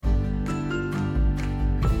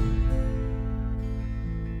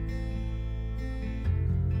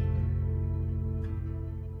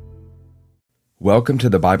Welcome to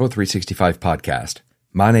the Bible 365 podcast.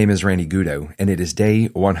 My name is Randy Goudeau, and it is day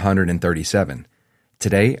 137.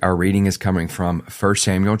 Today, our reading is coming from 1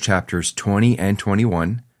 Samuel chapters 20 and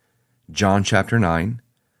 21, John chapter 9,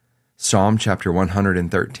 Psalm chapter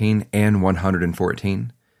 113 and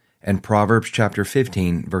 114, and Proverbs chapter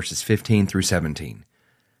 15, verses 15 through 17.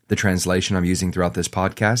 The translation I'm using throughout this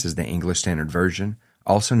podcast is the English Standard Version,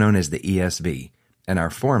 also known as the ESV, and our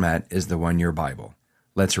format is the One Year Bible.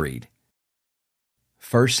 Let's read.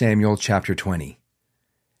 1 Samuel chapter 20.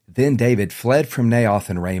 Then David fled from Naioth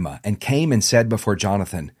and Ramah, and came and said before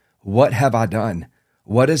Jonathan, What have I done?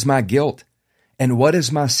 What is my guilt? And what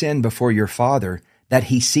is my sin before your father, that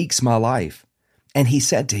he seeks my life? And he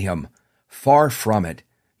said to him, Far from it,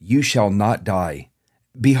 you shall not die.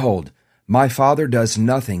 Behold, my father does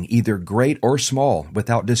nothing, either great or small,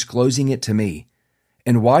 without disclosing it to me.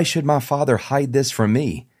 And why should my father hide this from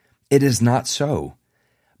me? It is not so.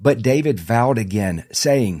 But David vowed again,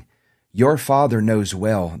 saying, Your father knows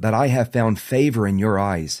well that I have found favor in your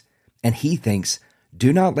eyes. And he thinks,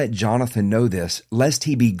 Do not let Jonathan know this, lest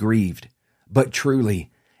he be grieved. But truly,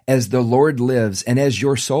 as the Lord lives and as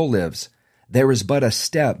your soul lives, there is but a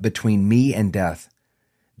step between me and death.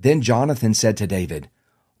 Then Jonathan said to David,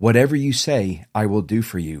 Whatever you say, I will do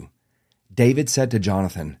for you. David said to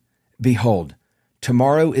Jonathan, Behold,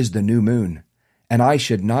 tomorrow is the new moon, and I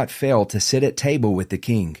should not fail to sit at table with the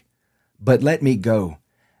king. But let me go,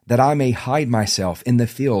 that I may hide myself in the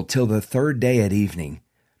field till the third day at evening.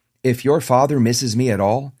 If your father misses me at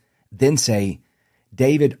all, then say,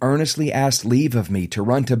 David earnestly asked leave of me to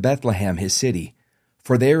run to Bethlehem his city,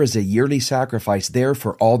 for there is a yearly sacrifice there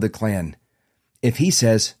for all the clan. If he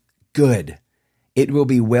says, Good, it will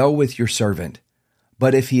be well with your servant.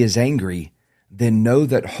 But if he is angry, then know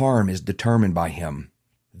that harm is determined by him.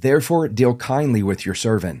 Therefore deal kindly with your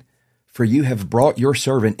servant, for you have brought your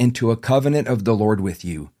servant into a covenant of the Lord with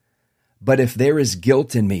you. But if there is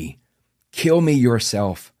guilt in me, kill me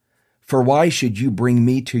yourself, for why should you bring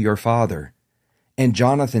me to your father? And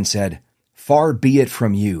Jonathan said, Far be it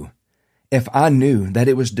from you. If I knew that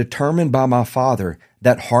it was determined by my father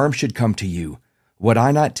that harm should come to you, would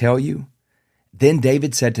I not tell you? Then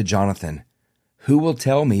David said to Jonathan, Who will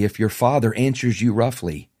tell me if your father answers you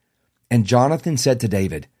roughly? And Jonathan said to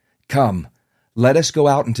David, Come, let us go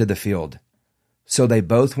out into the field. So they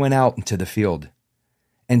both went out into the field.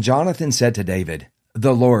 And Jonathan said to David,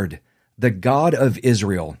 The Lord, the God of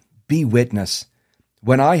Israel, be witness,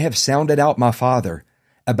 when I have sounded out my father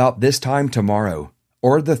about this time tomorrow,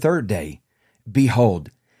 or the third day, behold,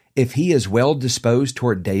 if he is well disposed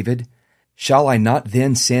toward David, shall I not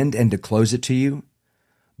then send and disclose it to you?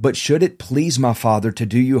 But should it please my father to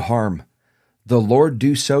do you harm, the Lord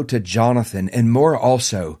do so to Jonathan, and more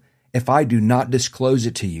also, if I do not disclose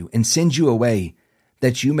it to you and send you away,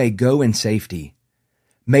 that you may go in safety.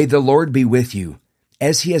 May the Lord be with you,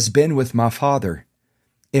 as he has been with my father.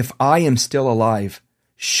 If I am still alive,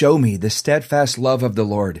 show me the steadfast love of the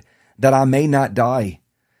Lord, that I may not die.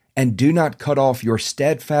 And do not cut off your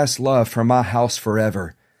steadfast love from my house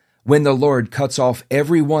forever, when the Lord cuts off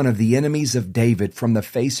every one of the enemies of David from the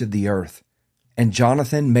face of the earth. And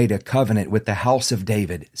Jonathan made a covenant with the house of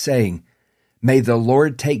David, saying, May the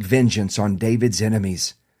Lord take vengeance on David's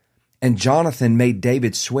enemies. And Jonathan made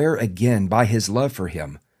David swear again by his love for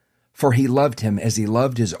him, for he loved him as he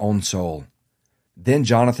loved his own soul. Then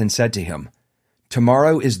Jonathan said to him,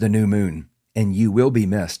 Tomorrow is the new moon, and you will be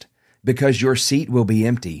missed, because your seat will be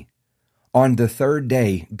empty. On the third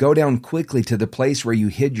day, go down quickly to the place where you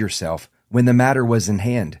hid yourself when the matter was in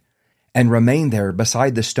hand, and remain there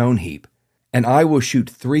beside the stone heap. And I will shoot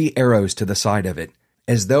 3 arrows to the side of it,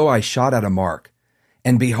 as though I shot at a mark.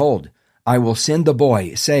 And behold, I will send the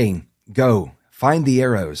boy, saying, Go, find the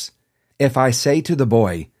arrows. If I say to the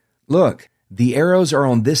boy, Look, the arrows are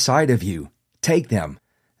on this side of you, take them,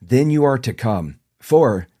 then you are to come.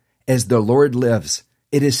 For, as the Lord lives,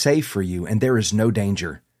 it is safe for you, and there is no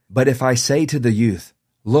danger. But if I say to the youth,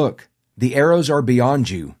 Look, the arrows are beyond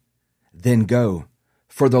you, then go,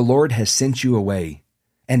 for the Lord has sent you away.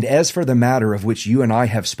 And as for the matter of which you and I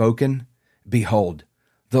have spoken, behold,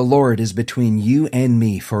 the Lord is between you and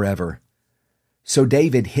me forever. So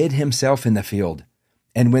David hid himself in the field,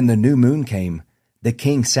 and when the new moon came, the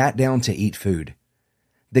king sat down to eat food.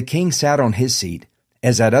 The king sat on his seat,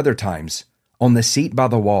 as at other times, on the seat by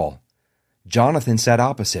the wall. Jonathan sat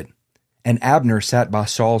opposite, and Abner sat by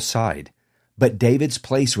Saul's side, but David's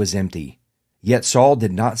place was empty. Yet Saul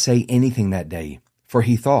did not say anything that day, for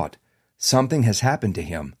he thought, Something has happened to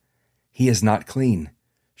him. He is not clean.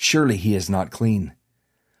 Surely he is not clean.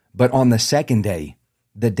 But on the second day,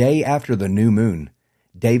 the day after the new moon,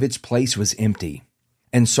 David's place was empty.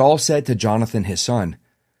 And Saul said to Jonathan his son,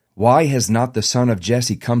 Why has not the son of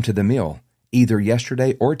Jesse come to the meal, either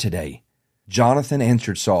yesterday or today? Jonathan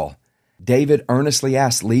answered Saul, David earnestly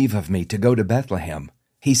asked leave of me to go to Bethlehem.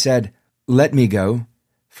 He said, Let me go,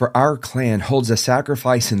 for our clan holds a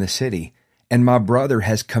sacrifice in the city, and my brother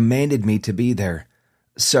has commanded me to be there.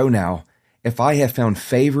 So now, if I have found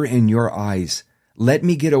favor in your eyes, let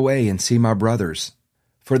me get away and see my brothers.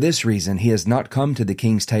 For this reason he has not come to the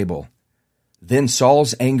king's table. Then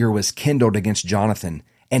Saul's anger was kindled against Jonathan,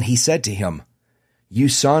 and he said to him, You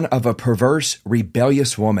son of a perverse,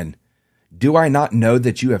 rebellious woman, do I not know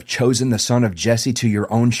that you have chosen the son of Jesse to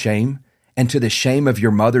your own shame, and to the shame of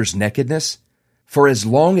your mother's nakedness? For as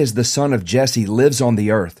long as the son of Jesse lives on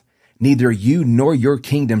the earth, neither you nor your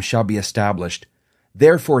kingdom shall be established.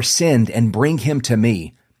 Therefore send and bring him to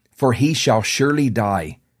me, for he shall surely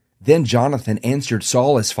die. Then Jonathan answered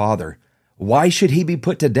Saul his father, Why should he be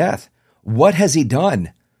put to death? What has he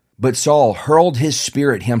done? But Saul hurled his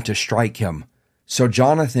spear at him to strike him. So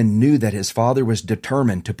Jonathan knew that his father was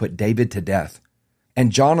determined to put David to death.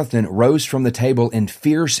 And Jonathan rose from the table in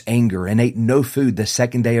fierce anger and ate no food the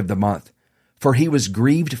second day of the month, for he was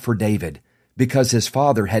grieved for David, because his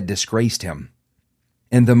father had disgraced him.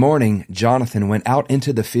 In the morning Jonathan went out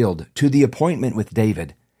into the field to the appointment with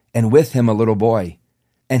David, and with him a little boy.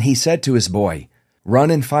 And he said to his boy,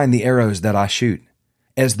 Run and find the arrows that I shoot.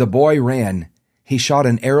 As the boy ran, he shot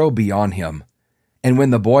an arrow beyond him. And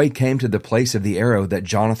when the boy came to the place of the arrow that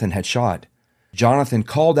Jonathan had shot, Jonathan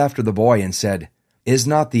called after the boy and said, Is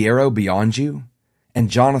not the arrow beyond you?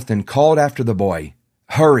 And Jonathan called after the boy,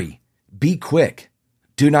 Hurry, be quick,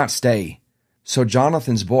 do not stay. So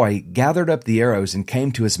Jonathan's boy gathered up the arrows and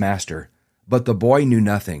came to his master. But the boy knew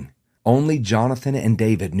nothing. Only Jonathan and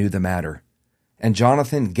David knew the matter. And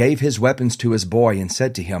Jonathan gave his weapons to his boy and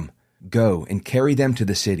said to him, Go and carry them to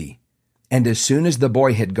the city. And as soon as the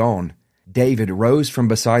boy had gone, David rose from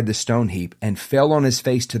beside the stone heap and fell on his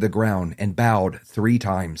face to the ground and bowed 3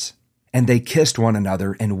 times. And they kissed one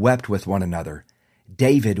another and wept with one another,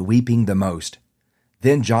 David weeping the most.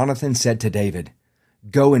 Then Jonathan said to David,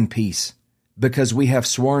 Go in peace, because we have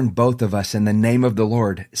sworn both of us in the name of the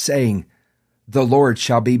Lord, saying, The Lord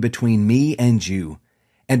shall be between me and you,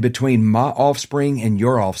 and between my offspring and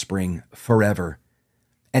your offspring forever.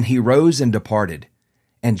 And he rose and departed,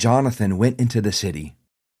 and Jonathan went into the city.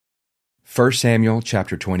 1 Samuel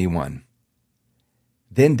chapter 21.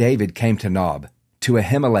 Then David came to Nob, to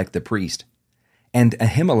Ahimelech the priest. And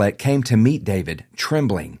Ahimelech came to meet David,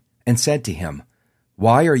 trembling, and said to him,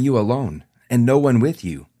 Why are you alone, and no one with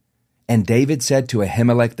you? And David said to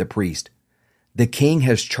Ahimelech the priest, The king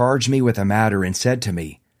has charged me with a matter and said to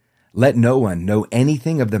me, Let no one know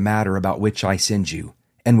anything of the matter about which I send you,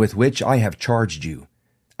 and with which I have charged you.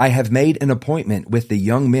 I have made an appointment with the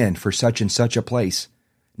young men for such and such a place.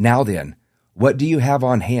 Now then, what do you have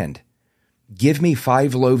on hand? Give me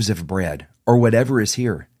 5 loaves of bread, or whatever is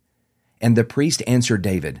here. And the priest answered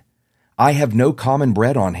David, I have no common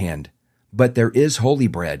bread on hand, but there is holy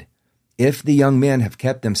bread, if the young men have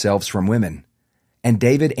kept themselves from women. And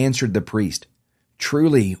David answered the priest,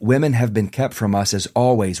 Truly, women have been kept from us as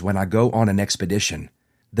always when I go on an expedition.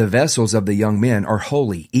 The vessels of the young men are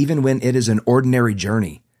holy, even when it is an ordinary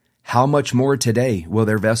journey. How much more today will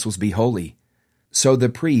their vessels be holy? So the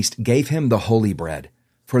priest gave him the holy bread,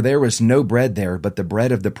 for there was no bread there but the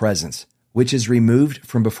bread of the presence, which is removed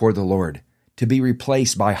from before the Lord, to be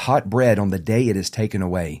replaced by hot bread on the day it is taken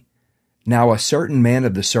away. Now a certain man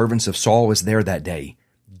of the servants of Saul was there that day,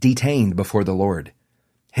 detained before the Lord.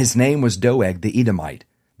 His name was Doeg the Edomite,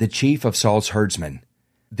 the chief of Saul's herdsmen.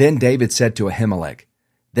 Then David said to Ahimelech,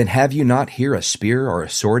 Then have you not here a spear or a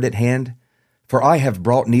sword at hand? For I have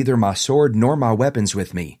brought neither my sword nor my weapons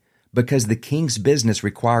with me, because the king's business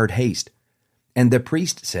required haste. And the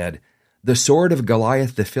priest said, The sword of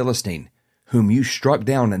Goliath the Philistine, whom you struck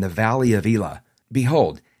down in the valley of Elah,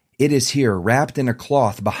 behold, it is here wrapped in a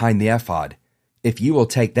cloth behind the ephod. If you will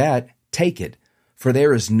take that, take it, for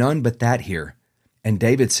there is none but that here. And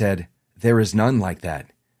David said, There is none like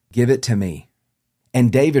that. Give it to me.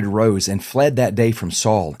 And David rose and fled that day from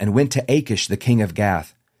Saul, and went to Achish the king of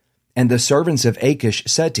Gath. And the servants of Achish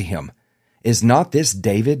said to him, Is not this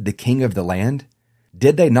David the king of the land?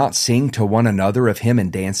 Did they not sing to one another of him in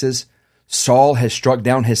dances? Saul has struck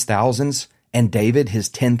down his thousands, and David his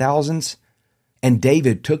 10,000s? And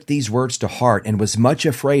David took these words to heart, and was much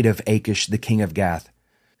afraid of Achish the king of Gath.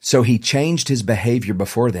 So he changed his behavior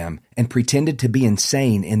before them, and pretended to be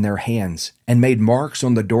insane in their hands, and made marks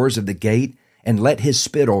on the doors of the gate, and let his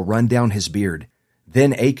spittle run down his beard.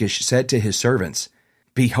 Then Achish said to his servants,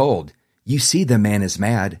 Behold, you see the man is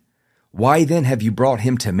mad. Why then have you brought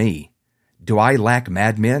him to me? Do I lack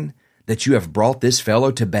madmen, that you have brought this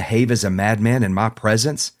fellow to behave as a madman in my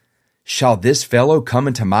presence? Shall this fellow come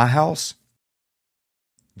into my house?"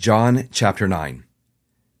 John chapter 9.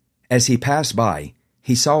 As he passed by,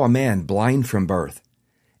 he saw a man blind from birth.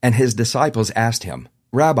 And his disciples asked him,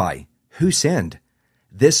 "Rabbi, who sinned,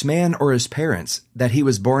 this man or his parents, that he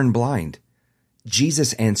was born blind?"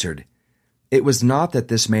 Jesus answered, "It was not that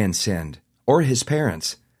this man sinned, or his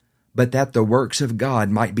parents, but that the works of God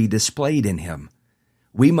might be displayed in him.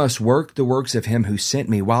 We must work the works of him who sent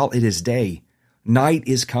me while it is day. Night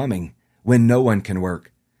is coming, when no one can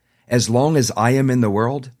work. As long as I am in the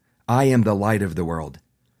world, I am the light of the world."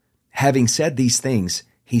 Having said these things,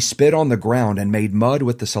 he spit on the ground and made mud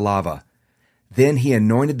with the saliva. Then he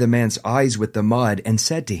anointed the man's eyes with the mud and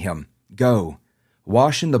said to him, "Go,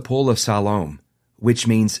 wash in the pool of Siloam," which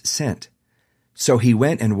means sent. So he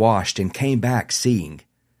went and washed and came back seeing.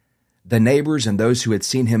 The neighbors and those who had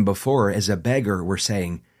seen him before as a beggar were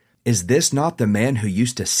saying, "Is this not the man who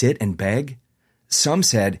used to sit and beg?" Some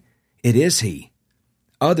said, "It is he."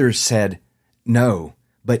 Others said, "No,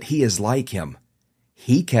 but he is like him."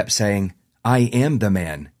 He kept saying, "I am the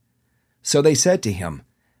man." So they said to him,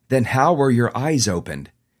 "Then how were your eyes opened?"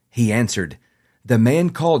 He answered, "The man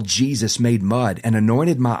called Jesus made mud and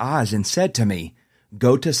anointed my eyes and said to me,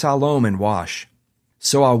 'Go to Siloam and wash.'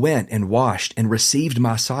 So I went and washed and received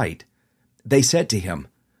my sight." They said to him,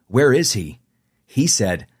 "Where is he?" He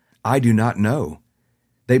said, "I do not know."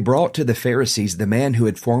 They brought to the Pharisees the man who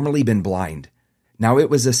had formerly been blind. Now it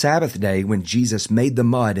was a Sabbath day when Jesus made the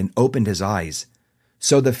mud and opened his eyes.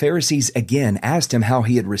 So the Pharisees again asked him how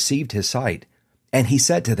he had received his sight. And he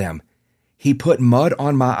said to them, "He put mud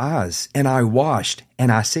on my eyes, and I washed,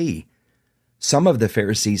 and I see." Some of the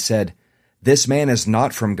Pharisees said, "This man is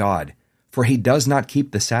not from God, for he does not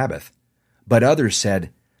keep the Sabbath." But others said,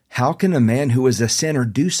 "How can a man who is a sinner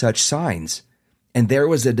do such signs?" And there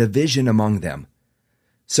was a division among them.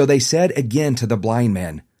 So they said again to the blind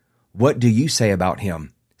man, "What do you say about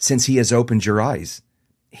him, since he has opened your eyes?"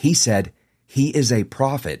 He said, "He is a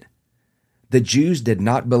prophet." The Jews did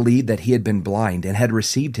not believe that he had been blind and had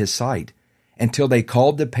received his sight, until they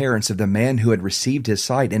called the parents of the man who had received his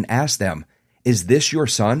sight and asked them, "Is this your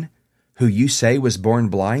son, who you say was born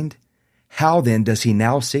blind? How then does he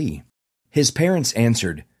now see?" His parents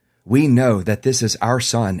answered, "We know that this is our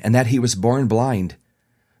son and that he was born blind.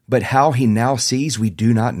 But how he now sees we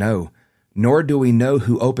do not know, nor do we know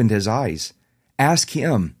who opened his eyes. Ask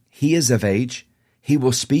him, he is of age. He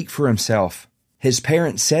will speak for himself." His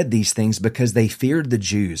parents said these things because they feared the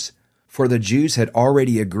Jews, for the Jews had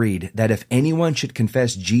already agreed that if anyone should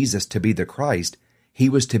confess Jesus to be the Christ, he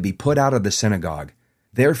was to be put out of the synagogue.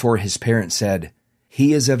 Therefore his parents said,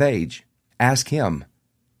 "He is of age. Ask him."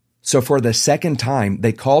 So for the second time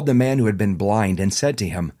they called the man who had been blind and said to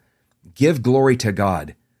him, "Give glory to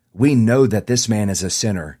God. We know that this man is a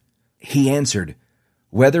sinner." He answered,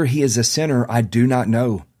 "Whether he is a sinner I do not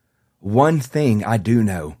know. One thing I do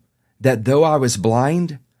know, that though I was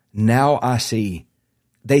blind, now I see."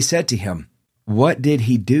 They said to him, "What did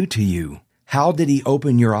he do to you? How did he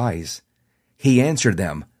open your eyes?" He answered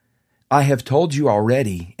them, "I have told you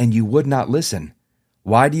already, and you would not listen.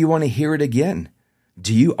 Why do you want to hear it again?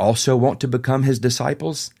 Do you also want to become his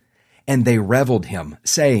disciples?" And they reviled him,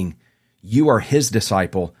 saying, "You are his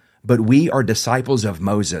disciple, but we are disciples of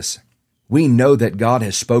Moses. We know that God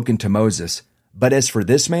has spoken to Moses, but as for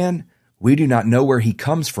this man, we do not know where he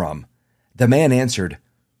comes from." The man answered,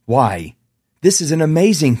 "Why, this is an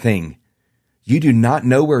amazing thing. You do not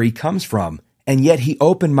know where he comes from, and yet he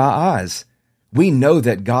opened my eyes. We know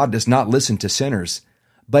that God does not listen to sinners,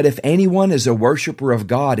 but if anyone is a worshiper of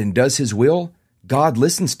God and does his will, God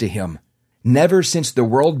listens to him. Never since the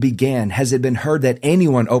world began has it been heard that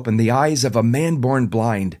anyone opened the eyes of a man born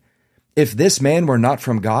blind. If this man were not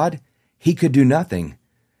from God, he could do nothing."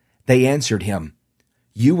 They answered him,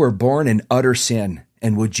 "You were born in utter sin,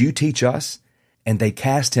 and would you teach us?" And they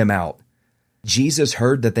cast him out. Jesus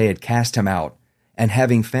heard that they had cast him out, and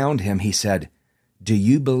having found him, he said, "Do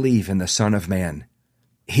you believe in the Son of Man?"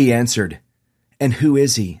 He answered, "And who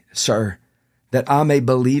is he, sir, that I may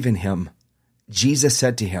believe in him?" Jesus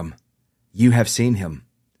said to him, "You have seen him,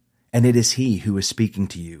 and it is he who is speaking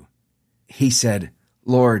to you." He said,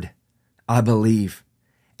 "Lord, I believe,"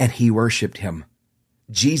 and he worshipped him.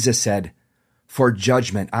 Jesus said, "For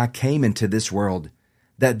judgment I came into this world,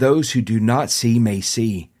 that those who do not see may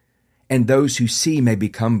see, and those who see may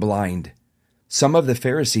become blind." Some of the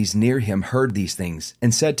Pharisees near him heard these things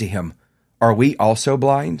and said to him, "Are we also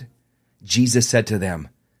blind?" Jesus said to them,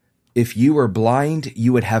 "If you were blind,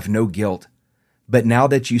 you would have no guilt. But now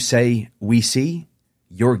that you say, 'We see,'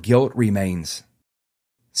 your guilt remains."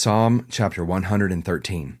 Psalm chapter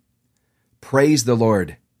 113. Praise the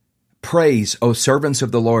Lord. Praise, O servants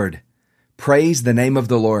of the Lord. Praise the name of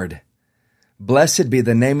the Lord. Blessed be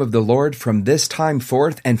the name of the Lord from this time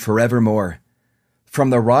forth and forevermore. From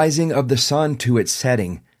the rising of the sun to its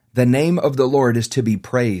setting, the name of the Lord is to be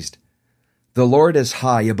praised. The Lord is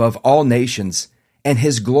high above all nations, and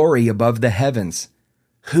his glory above the heavens.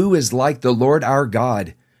 Who is like the Lord our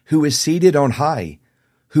God, who is seated on high,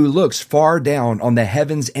 who looks far down on the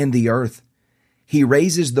heavens and the earth? He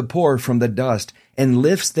raises the poor from the dust and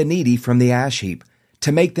lifts the needy from the ash heap,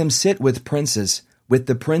 to make them sit with princes, with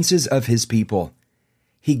the princes of his people.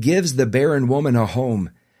 He gives the barren woman a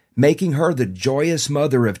home, making her the joyous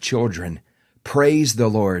mother of children. Praise the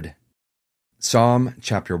Lord. Psalm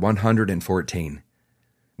chapter 114.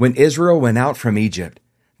 When Israel went out from Egypt,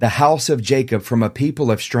 the house of Jacob from a people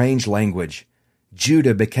of strange language,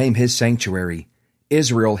 Judah became his sanctuary,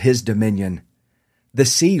 Israel his dominion. The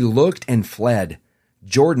sea looked and fled,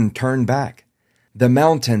 Jordan turned back. The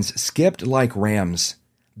mountains skipped like rams,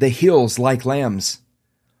 the hills like lambs.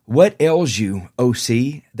 What ails you, O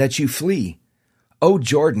sea, that you flee? O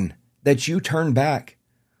Jordan, that you turn back?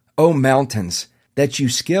 O mountains, that you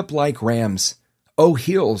skip like rams? O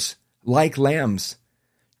hills, like lambs?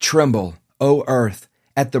 Tremble, O earth,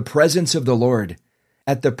 at the presence of the Lord,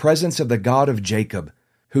 at the presence of the God of Jacob,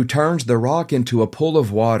 who turns the rock into a pool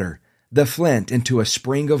of water, the flint into a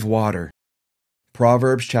spring of water.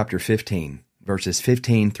 Proverbs chapter 15, verses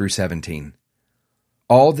 15 through 17.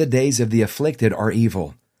 All the days of the afflicted are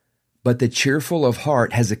evil, but the cheerful of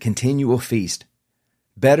heart has a continual feast.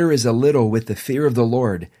 Better is a little with the fear of the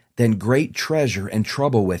Lord than great treasure and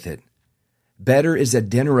trouble with it. Better is a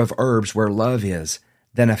dinner of herbs where love is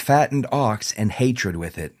than a fattened ox and hatred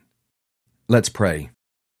with it. Let's pray.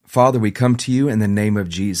 Father, we come to you in the name of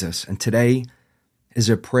Jesus, and today is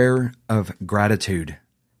a prayer of gratitude.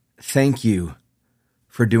 Thank you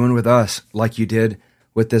for doing with us like you did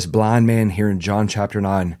with this blind man here in John chapter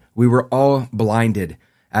 9. We were all blinded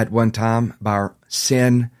at one time by our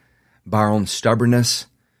sin, by our own stubbornness,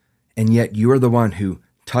 and yet you are the one who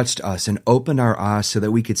touched us and opened our eyes so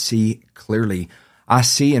that we could see clearly. I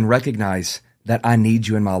see and recognize that I need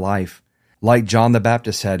you in my life. Like John the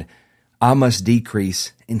Baptist said, I must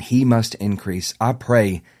decrease and he must increase. I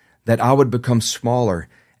pray that I would become smaller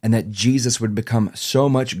and that Jesus would become so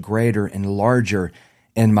much greater and larger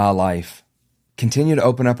in my life. Continue to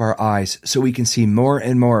open up our eyes so we can see more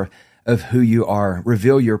and more of who you are.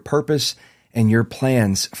 Reveal your purpose and your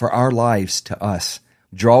plans for our lives to us.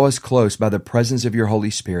 Draw us close by the presence of your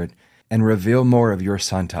Holy Spirit and reveal more of your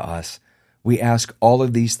Son to us. We ask all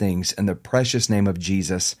of these things in the precious name of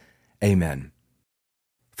Jesus. Amen.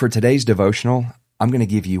 For today's devotional, I'm going to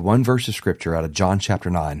give you one verse of scripture out of John chapter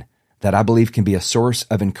 9 that I believe can be a source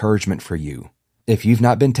of encouragement for you. If you've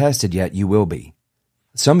not been tested yet, you will be.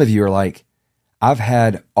 Some of you are like, I've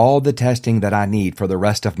had all the testing that I need for the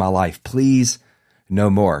rest of my life. Please, no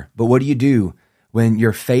more. But what do you do when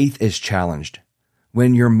your faith is challenged?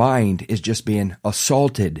 When your mind is just being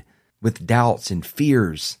assaulted with doubts and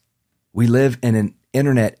fears? We live in an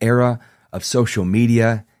internet era of social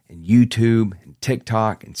media and YouTube and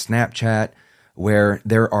TikTok and Snapchat where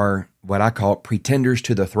there are what I call pretenders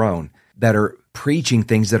to the throne that are preaching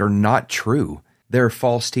things that are not true. There are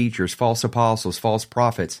false teachers, false apostles, false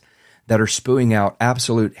prophets that are spewing out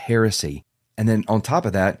absolute heresy. And then on top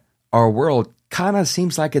of that, our world kind of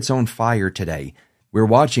seems like it's on fire today. We're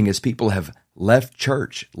watching as people have left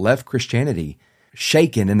church, left Christianity,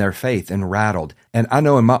 shaken in their faith and rattled. And I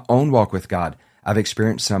know in my own walk with God, I've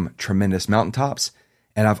experienced some tremendous mountaintops,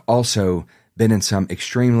 and I've also been in some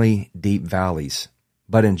extremely deep valleys.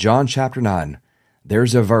 But in John chapter 9,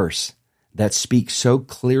 there's a verse that speaks so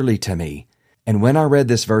clearly to me. And when I read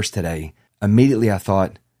this verse today, immediately I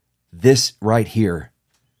thought, this right here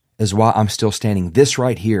is why I'm still standing. This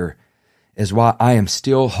right here is why I am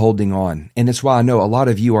still holding on. And it's why I know a lot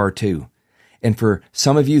of you are too. And for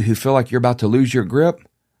some of you who feel like you're about to lose your grip,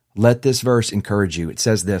 let this verse encourage you. It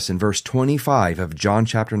says this in verse 25 of John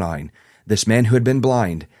chapter 9, this man who had been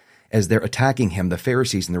blind, as they're attacking him, the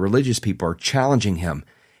Pharisees and the religious people are challenging him.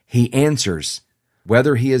 He answers,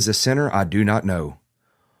 whether he is a sinner, I do not know.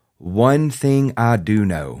 One thing I do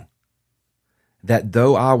know, that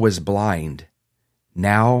though I was blind,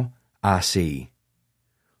 now I see.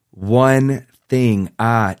 One thing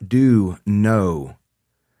I do know,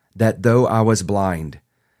 that though I was blind,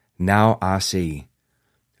 now I see.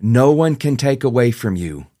 No one can take away from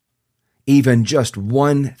you even just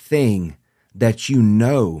one thing that you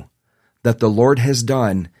know that the Lord has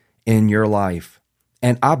done in your life.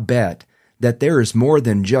 And I bet that there is more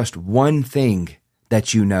than just one thing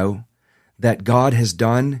that you know. that God has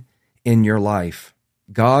done in your life.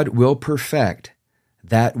 God will perfect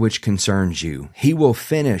that which concerns you. He will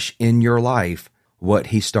finish in your life what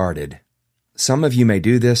He started. Some of you may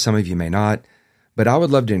do this, some of you may not, but I would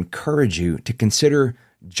love to encourage you to consider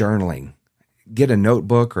journaling. Get a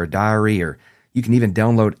notebook or a diary, or you can even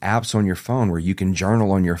download apps on your phone where you can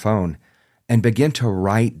journal on your phone and begin to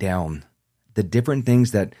write down the different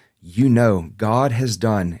things that you know God has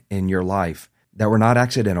done in your life that were not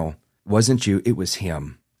accidental. Wasn't you, it was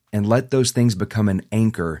Him. And let those things become an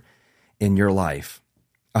anchor in your life.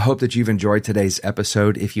 I hope that you've enjoyed today's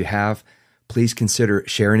episode. If you have, please consider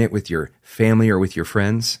sharing it with your family or with your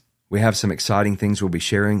friends. We have some exciting things we'll be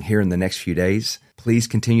sharing here in the next few days. Please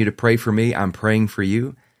continue to pray for me. I'm praying for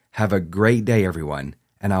you. Have a great day, everyone,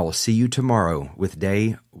 and I will see you tomorrow with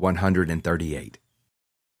day 138.